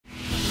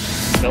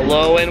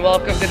Hello and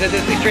welcome to the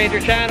Disney Stranger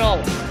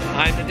channel.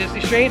 I'm the Disney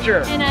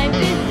Stranger. And I'm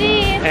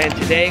Disney. And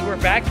today we're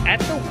back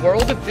at the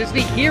World of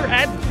Disney here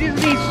at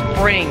Disney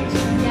Springs.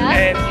 Yeah.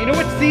 And you know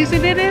what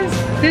season it is,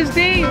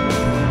 Disney?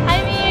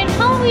 I mean,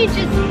 Halloween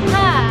just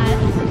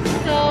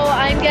passed, so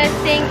I'm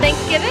guessing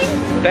Thanksgiving?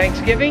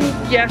 Thanksgiving,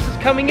 yes, is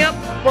coming up.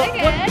 But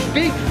Okay. what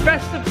big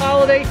festive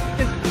holiday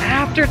is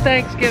after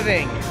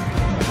Thanksgiving?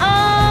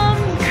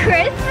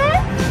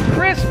 Christmas?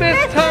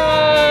 Christmas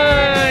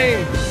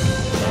time!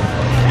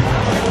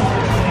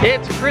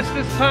 It's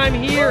Christmas time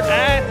here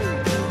at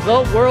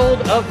the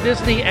World of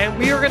Disney, and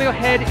we are gonna go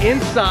head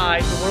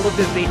inside the World of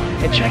Disney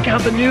and check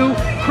out the new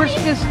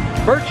Christmas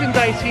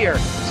merchandise here.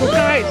 So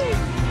guys,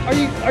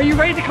 are you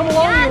ready to come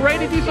along? Are you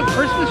ready to do some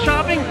Christmas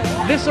shopping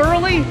this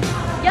early?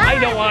 Yeah. I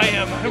know I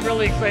am. I'm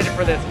really excited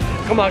for this.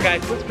 Come on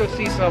guys, let's go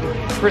see some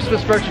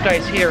Christmas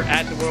merchandise here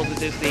at the World of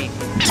Disney.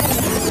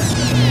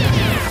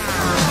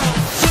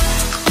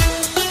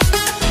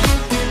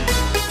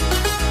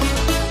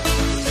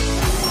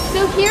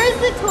 So here's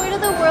the Toy to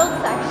the World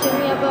section.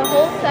 We have a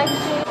whole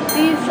section.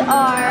 These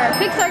are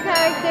Pixar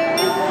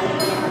characters.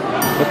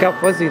 Look how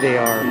fuzzy they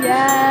are.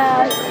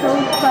 Yeah, so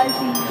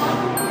fuzzy.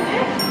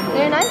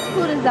 They're a nice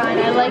cool design.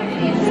 I like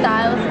these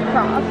styles of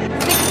props.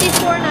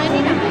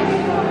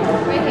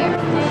 $64.99 right here.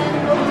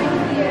 And over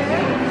here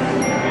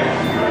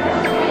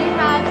we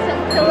have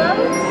some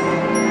pillows.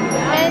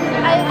 And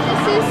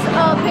this is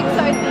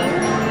Pixar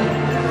themed.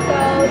 So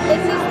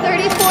this is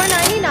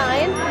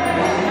 $34.99.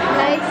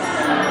 Nice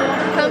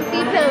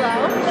comfy pillow.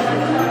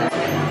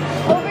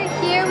 Over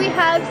here we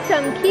have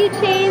some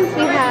keychains.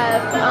 We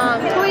have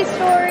Toy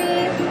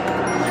Story.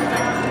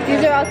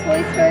 These are all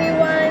Toy Story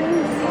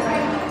ones.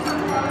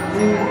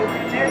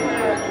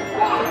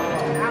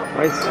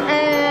 Nice.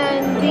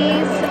 And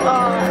these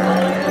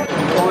are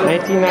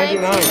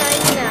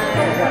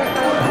 $19.99.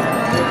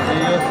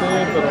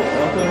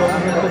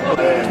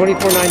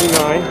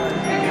 $24.99.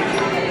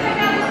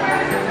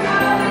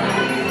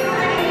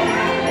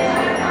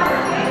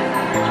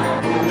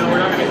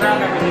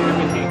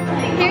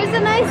 Here's a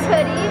nice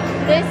hoodie.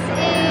 This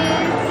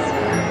is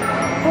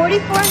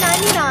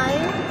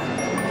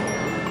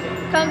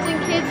 $44.99. Comes in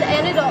kids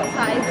and adult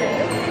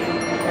sizes.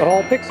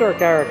 All Pixar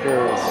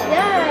characters.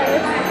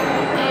 Yes.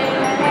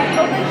 And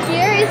over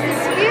here is the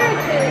Spirit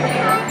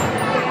jersey.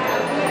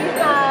 We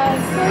have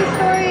Toy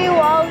Story,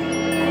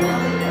 WALL-E,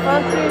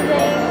 Monsters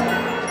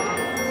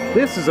Inc.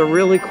 This is a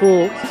really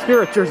cool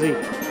Spirit jersey.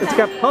 It's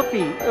got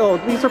puffy. Oh,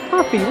 these are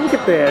puffy. Look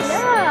at this.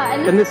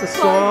 Yeah. And this is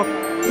soft.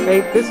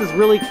 Hey, this is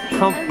really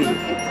comfy.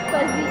 It's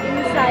fuzzy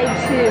inside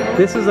too.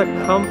 This is a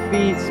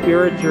comfy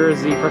Spirit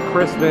jersey for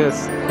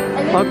Christmas.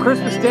 On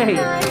Christmas Day.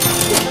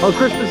 On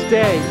Christmas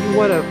Day, you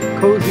want to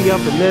cozy up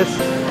in this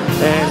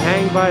and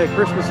hang by the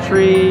Christmas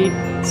tree,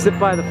 sit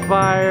by the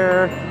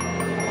fire.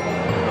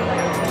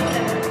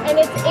 And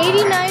it's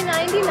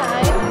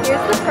 $89.99.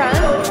 Here's the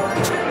front.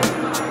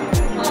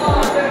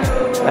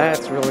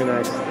 That's really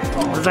nice.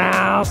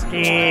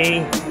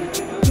 Wazowski.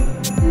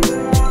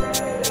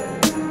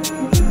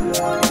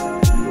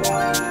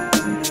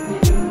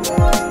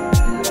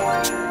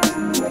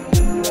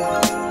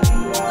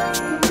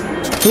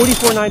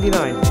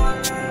 $44.99.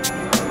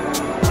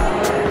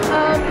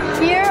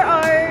 Here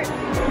are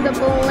the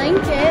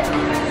blankets.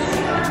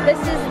 This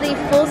is the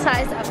full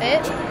size of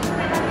it.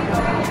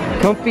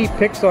 Comfy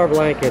Pixar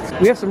blankets.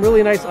 We have some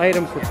really nice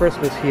items for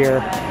Christmas here.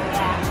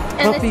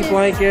 And Comfy this is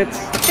blankets.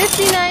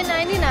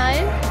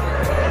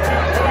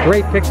 $59.99.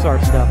 Great Pixar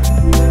stuff.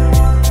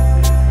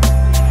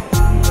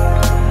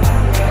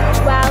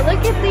 Wow,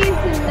 look at these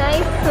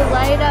nice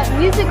light up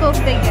musical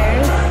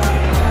figures.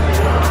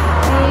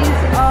 These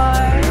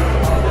are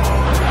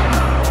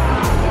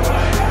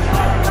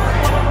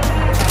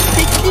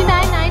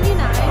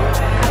 $69.99.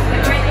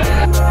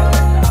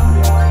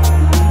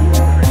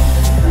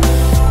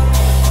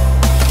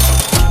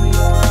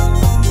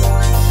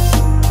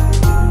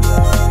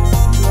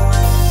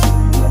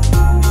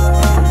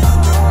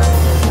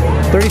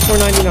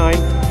 $34.99.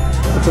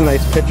 That's a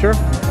nice picture.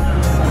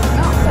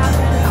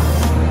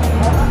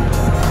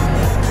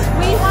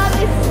 We have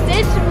a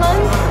Stitch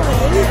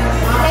monthly,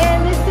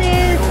 and this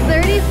is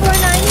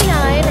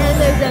 $34.99, and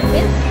there's a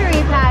mystery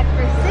pack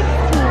for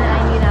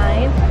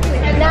 $16.99.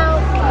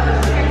 Now,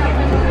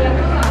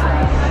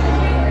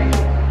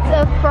 it's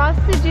a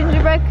frosted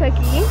gingerbread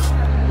cookie.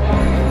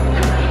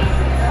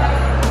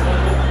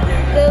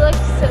 They look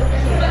so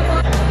cute.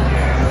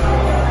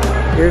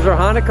 Here's our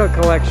Hanukkah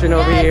collection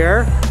over Yes.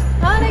 here.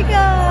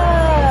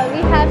 Hanukkah!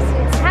 We have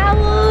some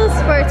towels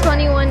for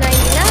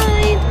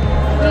 $21.99.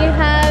 We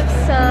have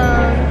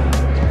some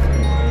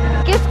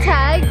gift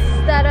tags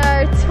that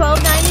are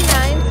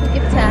 $12.99, some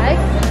gift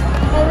tags.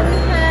 And then we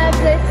have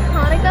this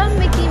Hanukkah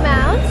Mickey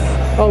Mouse.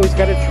 Oh, he's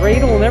got a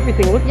dreidel and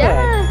everything. Look at that.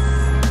 Yes!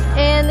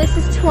 And this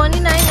is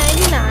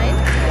 $29.99.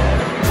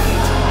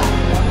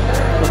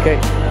 Okay.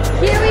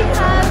 Here we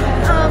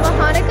have a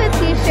Hanukkah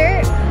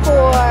t-shirt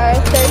for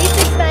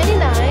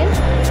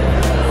 $36.99.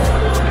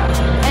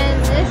 And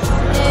this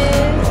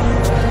is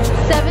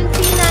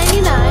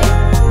 $17.99.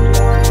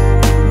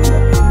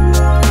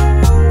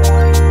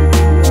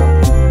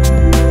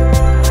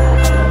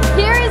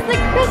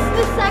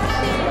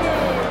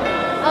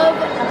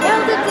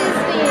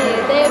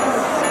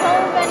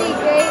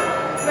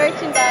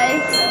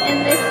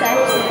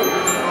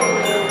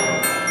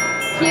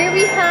 here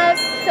we have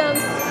some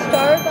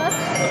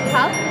Starbucks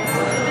cups.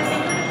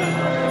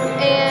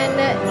 And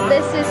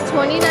this is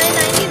 $29.99.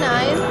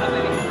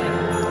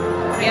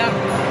 Yeah.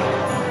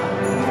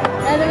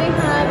 And then we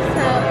have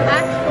some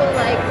actual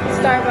like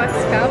Starbucks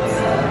cups.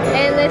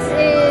 And this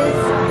is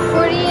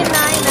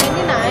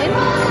 $49.99.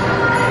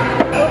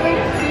 Over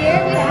here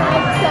we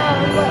have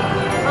some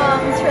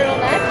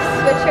turtlenecks,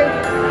 which are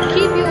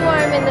keep you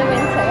warm in the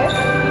winter.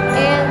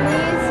 And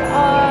these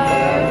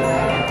are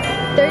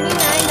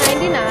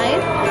 $39.99.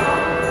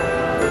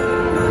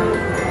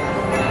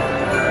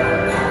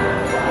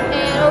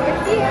 And over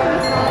here we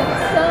have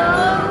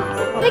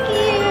some Mickey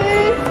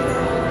ears.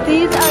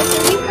 These are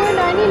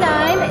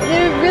 $34.99.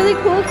 They're really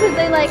cool because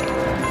they like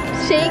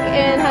shake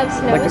and have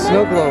snow Like in a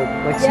snow them. globe,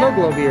 like Yeah. snow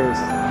globe ears.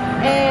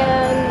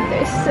 And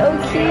they're so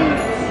cute.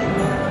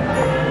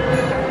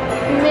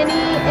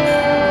 Mini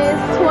is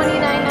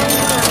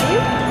 $29.99.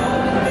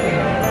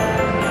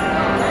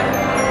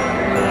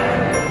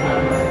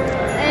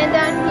 And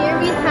down here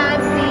we have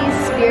these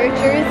Spirit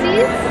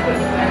jerseys.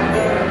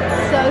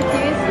 So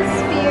here's the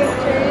Spirit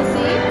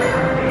jersey.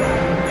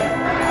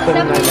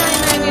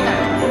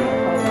 $79.99.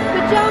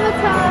 Pajama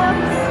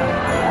tops.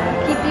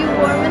 Keep you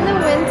warm in the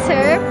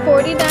winter.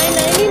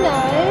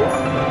 $49.99.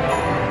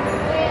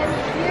 And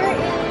here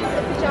is a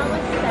pajama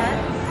set.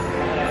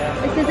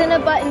 This isn't a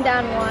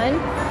button-down one.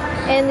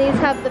 And these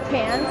have the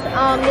pants.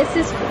 This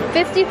is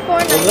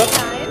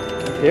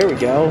 $54.99. There we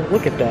go.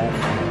 Look at that.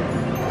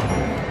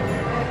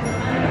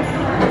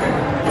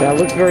 That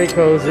looks very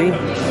cozy.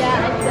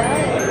 Yeah, it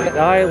does.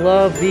 I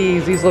love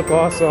these. These look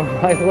awesome.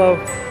 I love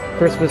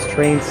Christmas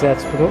train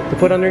sets to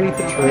put underneath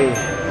the tree.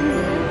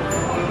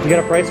 You got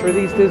a price for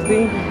these,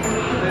 Disney?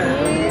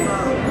 These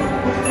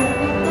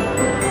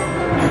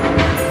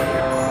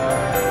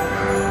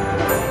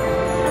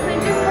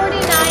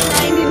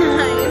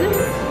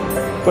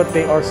 $149.99. But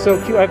they are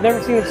so cute. I've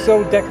never seen them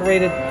so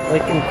decorated,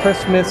 like in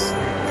Christmas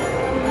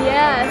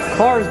Yes.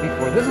 cars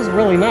before. This is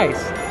really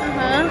nice.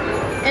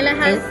 And it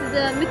has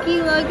the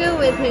Mickey logo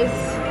with his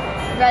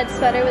red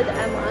sweater with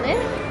M on it.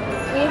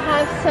 We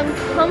have some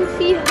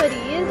comfy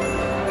hoodies.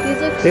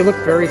 They look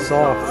very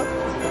soft.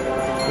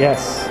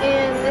 Yes.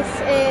 And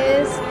this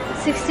is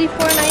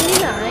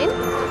 $64.99.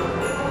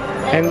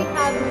 And we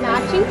have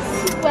matching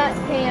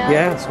sweatpants.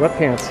 Yeah,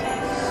 sweatpants.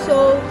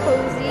 So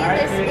cozy.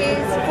 This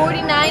is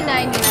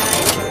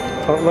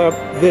 $49.99. Oh, look,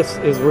 this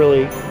is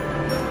really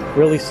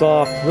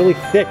soft, really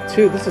thick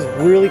too. This is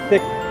really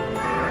thick.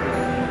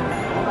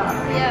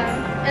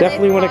 Yeah. And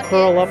Definitely want to pockets.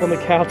 curl up on the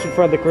couch in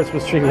front of the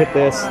Christmas tree with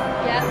this.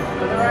 Yeah.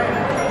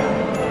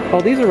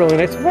 Oh, these are really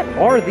nice. What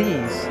are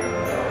these?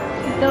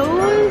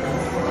 Those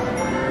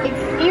like,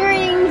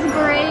 earrings,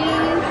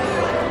 braids.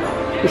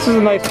 This is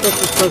a nice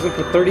Christmas present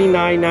for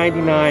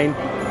 $39.99.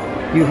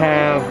 You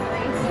have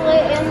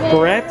Bracelet and then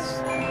barrettes,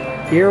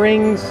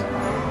 earrings.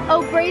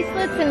 oh,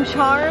 bracelets and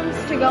charms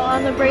to go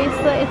on the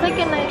bracelet. It's like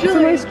a nice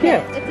jewelry nice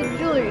kit. gift. It's a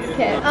jewelry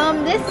kit.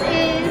 This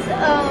is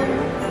a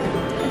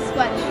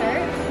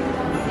sweatshirt,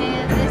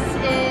 and this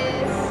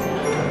is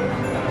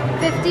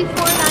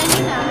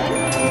 $54.99.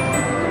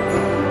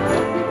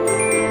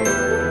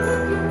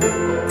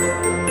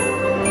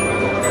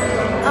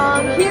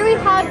 Here we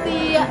have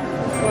the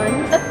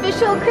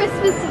official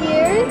Christmas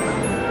ears,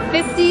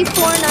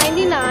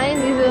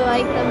 $54.99. These are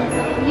like the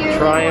yearly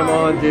Try them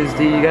on, ones.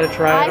 Disney. You gotta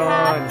try it I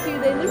on. have to.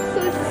 They look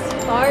so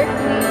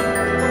sparkly.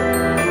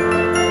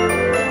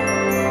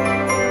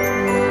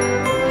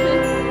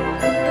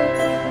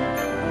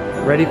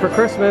 Ready for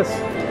Christmas.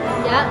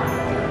 Yeah.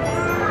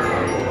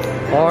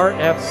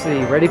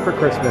 RFC, ready for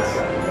Christmas.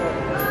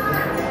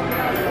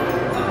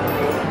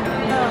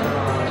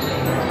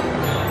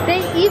 They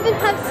even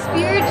have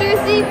Spirit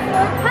jersey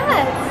for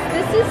pets.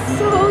 This is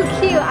so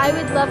cute. I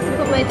would love to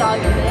put my dog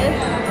in this.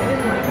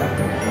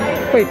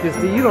 Wait,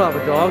 Disney, you don't have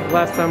a dog.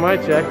 Last time I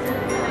checked.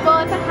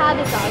 Well, if I had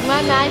a dog, my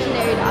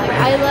imaginary dog,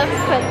 I love to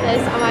put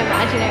this on my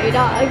imaginary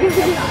dog.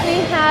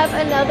 We have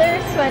another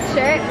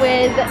sweatshirt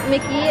with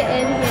Mickey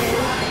in his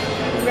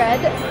red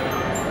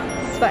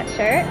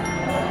sweatshirt.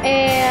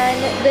 And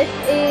this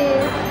is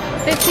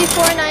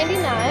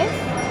 $54.99.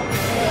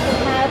 We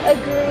have a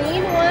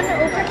green one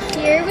over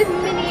here with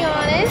Minnie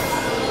on it.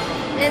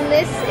 And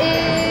this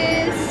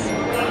is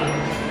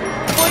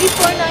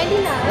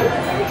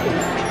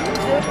 $44.99.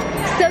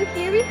 So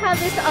here we have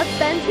this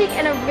authentic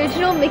and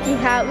original Mickey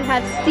hat. We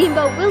have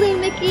Steamboat Willie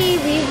Mickey,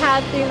 we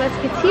have Three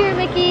Musketeer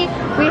Mickey,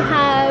 we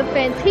have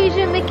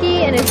Fantasia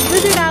Mickey in his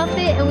wizard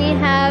outfit, and we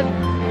have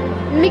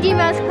Mickey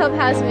Mouse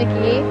Clubhouse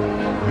Mickey.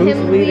 Who's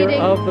him the leader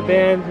leading of the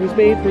band? Who's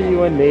made for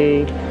you and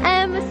me?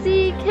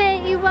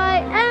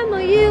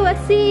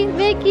 M-C-K-E-Y-M-O-U-S-E,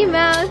 Mickey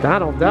Mouse.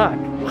 Donald Duck.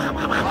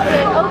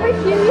 And over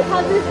here we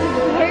have this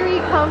very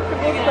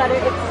comfortable sweater.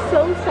 It's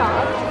so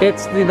soft.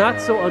 It's the not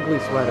so ugly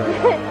sweater.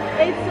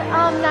 It's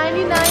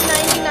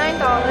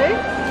 $99.99.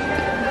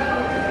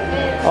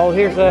 Oh,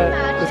 here's a.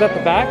 Is that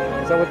the back?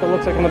 Is that what that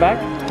looks like on the back?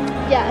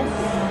 Yes,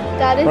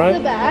 that is Front?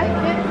 the back.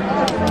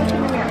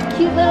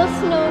 Cute little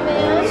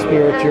snowman.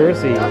 Spirit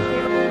jersey.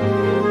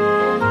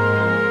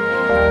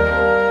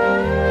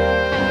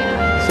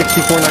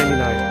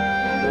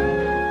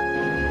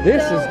 $64.99.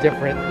 This is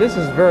different. This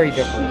is very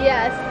different.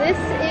 Yes, this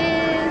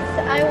is,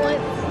 I want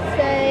to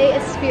say,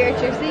 a Spirit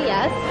jersey,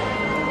 yes.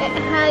 It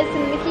has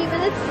Mickey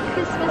with its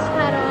Christmas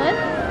hat on.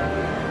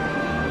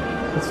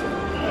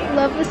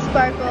 Love the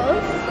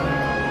sparkles.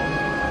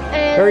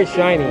 And Very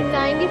shiny.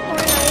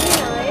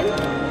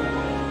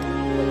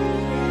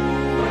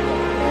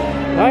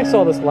 $94.99. I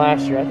saw this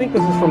last year. I think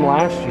this is from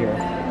last year.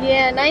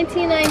 Yeah,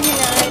 $19.99. I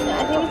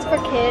think it's for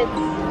kids.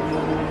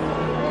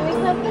 And we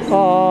have this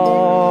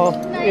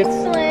nice it's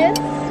slits.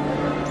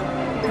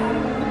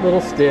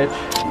 little Stitch.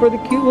 For the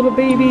cute little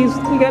babies,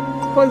 we got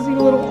fuzzy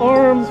little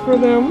arms for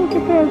them. Look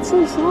at that, it's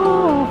so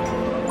soft.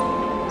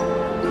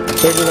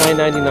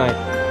 $39.99.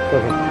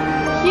 Okay.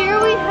 Here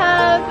we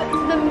have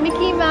the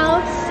Mickey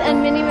Mouse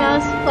and Minnie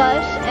Mouse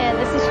plush, and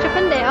this is Chip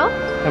and Dale.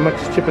 How much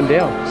is Chip and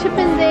Dale? Chip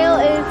and Dale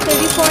is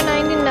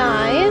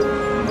 $34.99,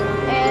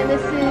 and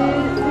this is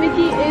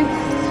Mickey is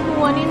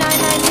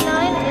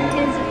 $29.99 in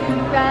his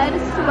red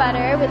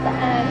sweater with the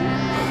M.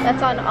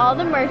 That's on all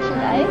the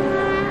merchandise.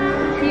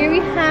 Here we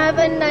have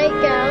a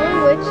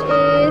nightgown, which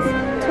is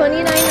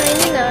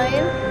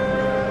 $29.99.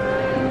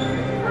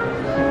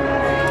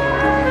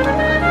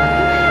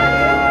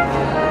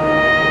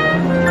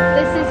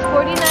 This is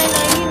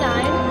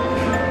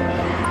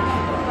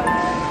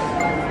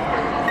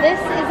 $49.99. This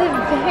is a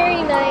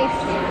very nice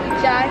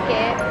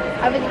jacket.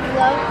 I would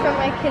love for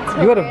my kids to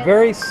You had a wear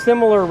very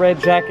similar red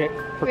jacket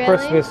for Really?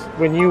 Christmas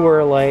when you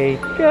were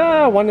like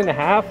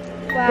 1.5.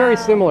 Wow. Very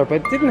similar,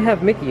 but it didn't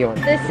have Mickey on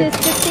it. This is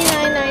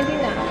 $59.99.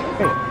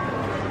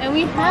 And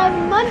we have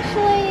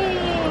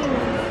Munchlings.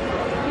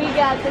 We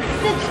got the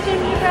Stitch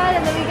gingerbread,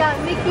 and then we got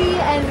Mickey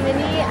and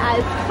Minnie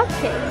as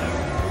cupcakes.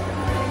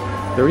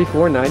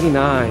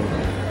 $34.99.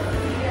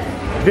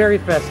 Very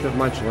festive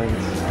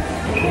Munchlings.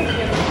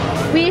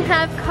 We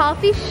have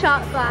coffee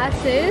shot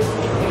glasses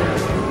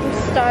from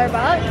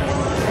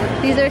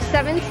Starbucks. These are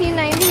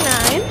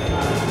 $17.99.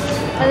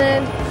 And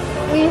then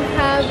we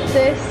have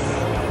this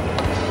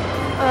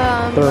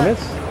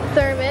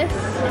thermos.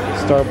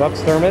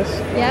 Starbucks thermos.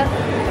 Yep.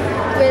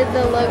 With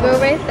the logo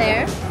right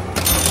there.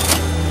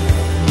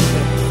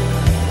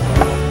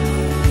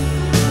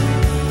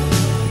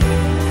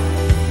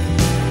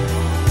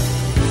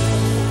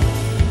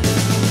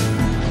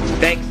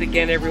 Thanks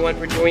again everyone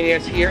for joining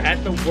us here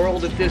at the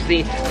World of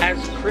Disney as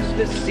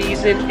Christmas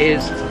season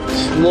is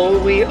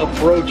slowly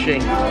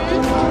approaching.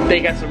 They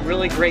got some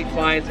really great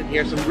finds in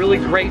here, some really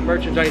great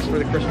merchandise for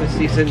the Christmas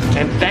season.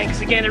 And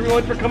thanks again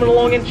everyone for coming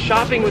along and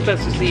shopping with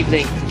us this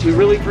evening. We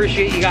really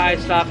appreciate you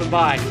guys stopping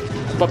by.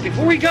 But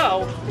before we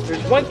go,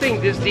 there's one thing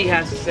Disney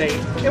has to say.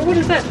 And what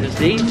is that,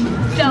 Disney?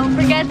 Don't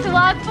forget to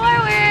walk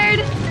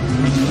forward.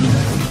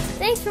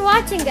 Thanks for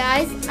watching,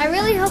 guys. I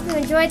really hope you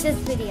enjoyed this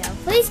video.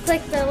 Please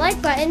click the like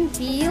button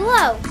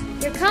below.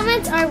 Your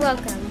comments are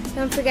welcome.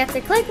 Don't forget to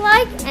click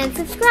like and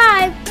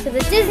subscribe to the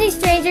Disney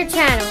Stranger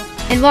channel.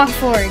 And walk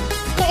forward.